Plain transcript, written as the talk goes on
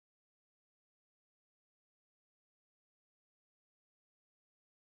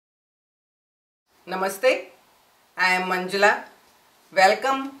Namaste, I am Manjula.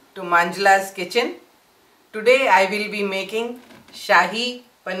 Welcome to Manjula's kitchen. Today I will be making Shahi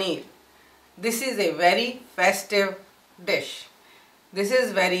Paneer. This is a very festive dish. This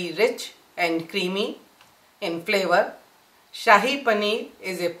is very rich and creamy in flavor. Shahi Paneer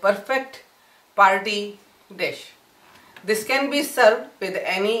is a perfect party dish. This can be served with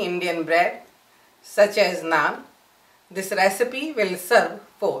any Indian bread such as naan. This recipe will serve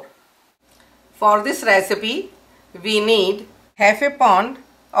 4. For this recipe, we need half a pound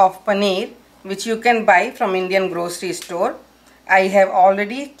of paneer which you can buy from Indian grocery store. I have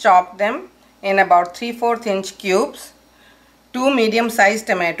already chopped them in about 3/4 inch cubes. 2 medium sized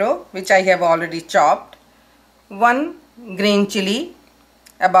tomato which I have already chopped. 1 green chili.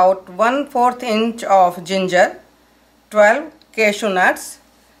 About 1/4 inch of ginger. 12 cashew nuts.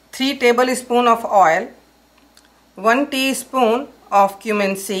 3 tablespoons of oil. 1 teaspoon of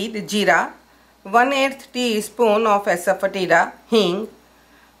cumin seed, jeera. 1/8 teaspoon of asafetida, hing.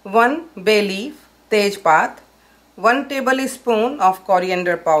 1 bay leaf, tejpat. 1 tablespoon of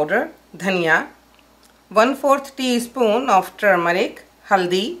coriander powder, dhania. 1/4 teaspoon of turmeric,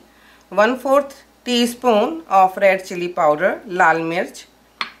 haldi. 1/4 teaspoon of red chili powder, lal mirch.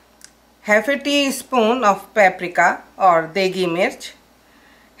 Half a teaspoon of paprika or degi mirch.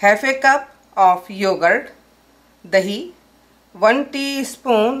 Half a cup of yogurt, dahi. 1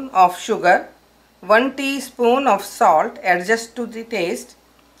 teaspoon of sugar. 1 teaspoon of salt, adjust to the taste.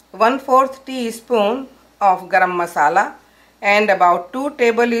 1/4 teaspoon of garam masala and about 2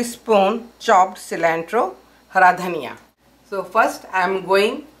 tablespoons chopped cilantro, hara dhania. So first I am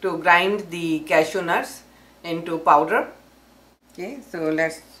going to grind the cashew nuts into powder. Okay, so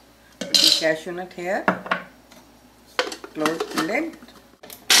let's put the cashew nut here. Close the lid.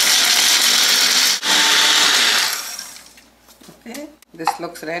 Okay, this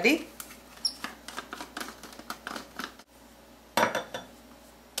looks ready.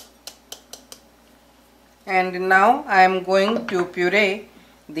 And now I am going to puree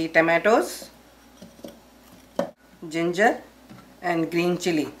the tomatoes, ginger and green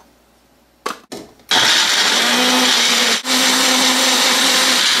chili.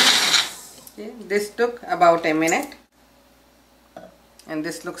 Okay, this took about a minute and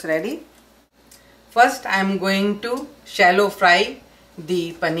this looks ready. First I am going to shallow fry the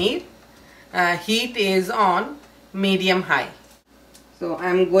paneer. Heat is on medium high. So I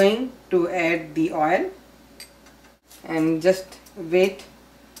am going to add the oil and just wait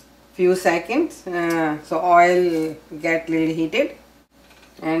few seconds so oil get little heated.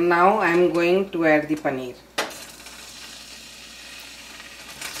 And now I am going to add the paneer.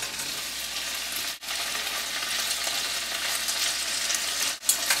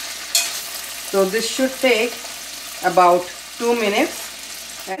 So this should take about 2 minutes.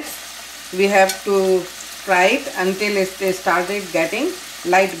 We have to fry it until it started getting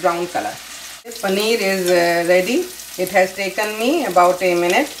light brown color. This paneer is ready. It has taken me about a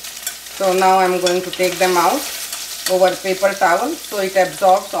minute. So now I am going to take them out over paper towel so it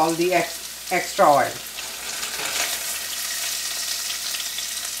absorbs all the extra oil.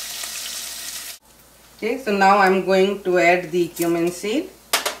 Okay, so now I am going to add the cumin seed,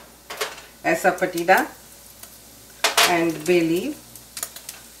 asafetida and bay leaf.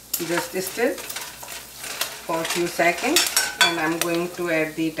 Just stir for a few seconds and I am going to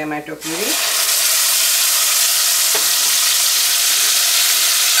add the tomato puree.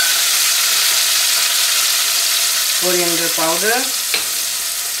 Coriander powder,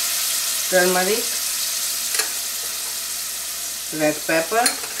 turmeric, red pepper,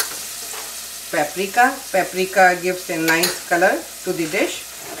 paprika. Paprika gives a nice color to the dish.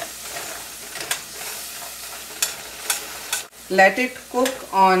 Let it cook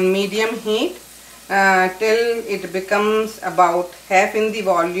on medium heat till it becomes about half in the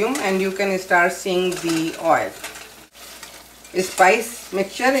volume and you can start seeing the oil. The spice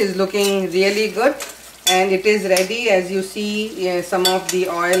mixture is looking really good and it is ready. As you see, some of the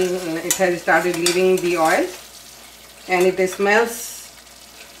oil, it has started leaving the oil and it smells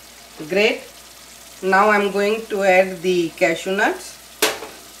great. Now I am going to add the cashew nuts,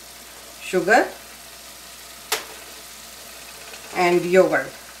 sugar and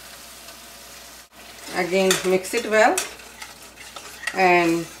yogurt. Again mix it well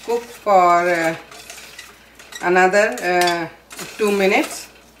and cook for another 2 minutes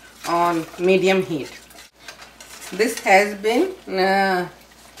on medium heat. This has been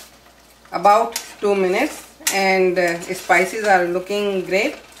about 2 minutes and spices are looking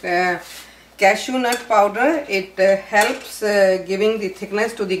great. Cashew nut powder, it helps giving the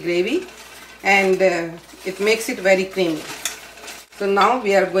thickness to the gravy and it makes it very creamy. So now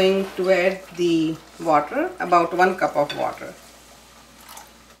we are going to add the water, about 1 cup of water.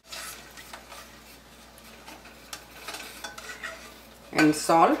 And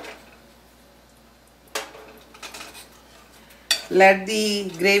salt. Let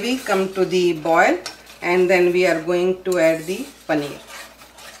the gravy come to the boil, and then we are going to add the paneer.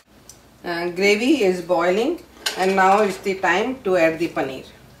 Gravy is boiling, and now is the time to add the paneer.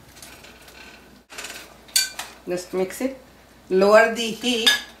 Just mix it. Lower the heat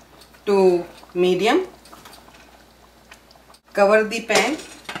to medium. Cover the pan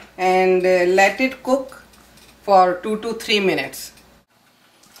and let it cook for 2 to 3 minutes.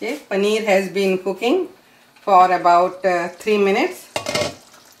 Okay, paneer has been cooking for about 3 minutes.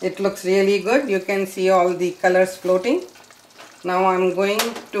 It looks really good. You can see all the colors floating. Now I'm going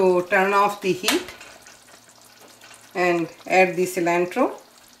to turn off the heat and add the cilantro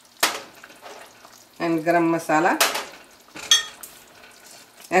and garam masala.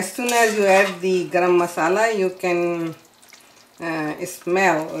 As soon as you add the garam masala, you can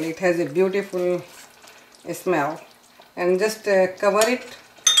smell. It has a beautiful smell. And just cover it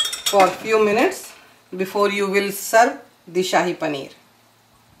for a few minutes before you will serve the Shahi Paneer.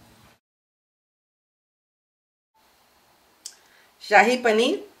 Shahi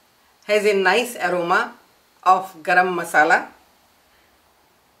Paneer has a nice aroma of garam masala.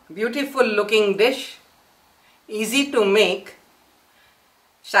 Beautiful looking dish, easy to make.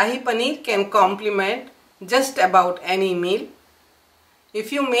 Shahi Paneer can complement just about any meal.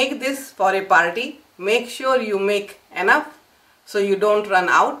 If you make this for a party, make sure you make enough so you don't run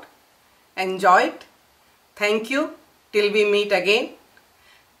out. Enjoy it. Thank you. Till we meet again.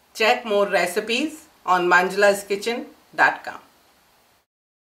 Check more recipes on manjulaskitchen.com.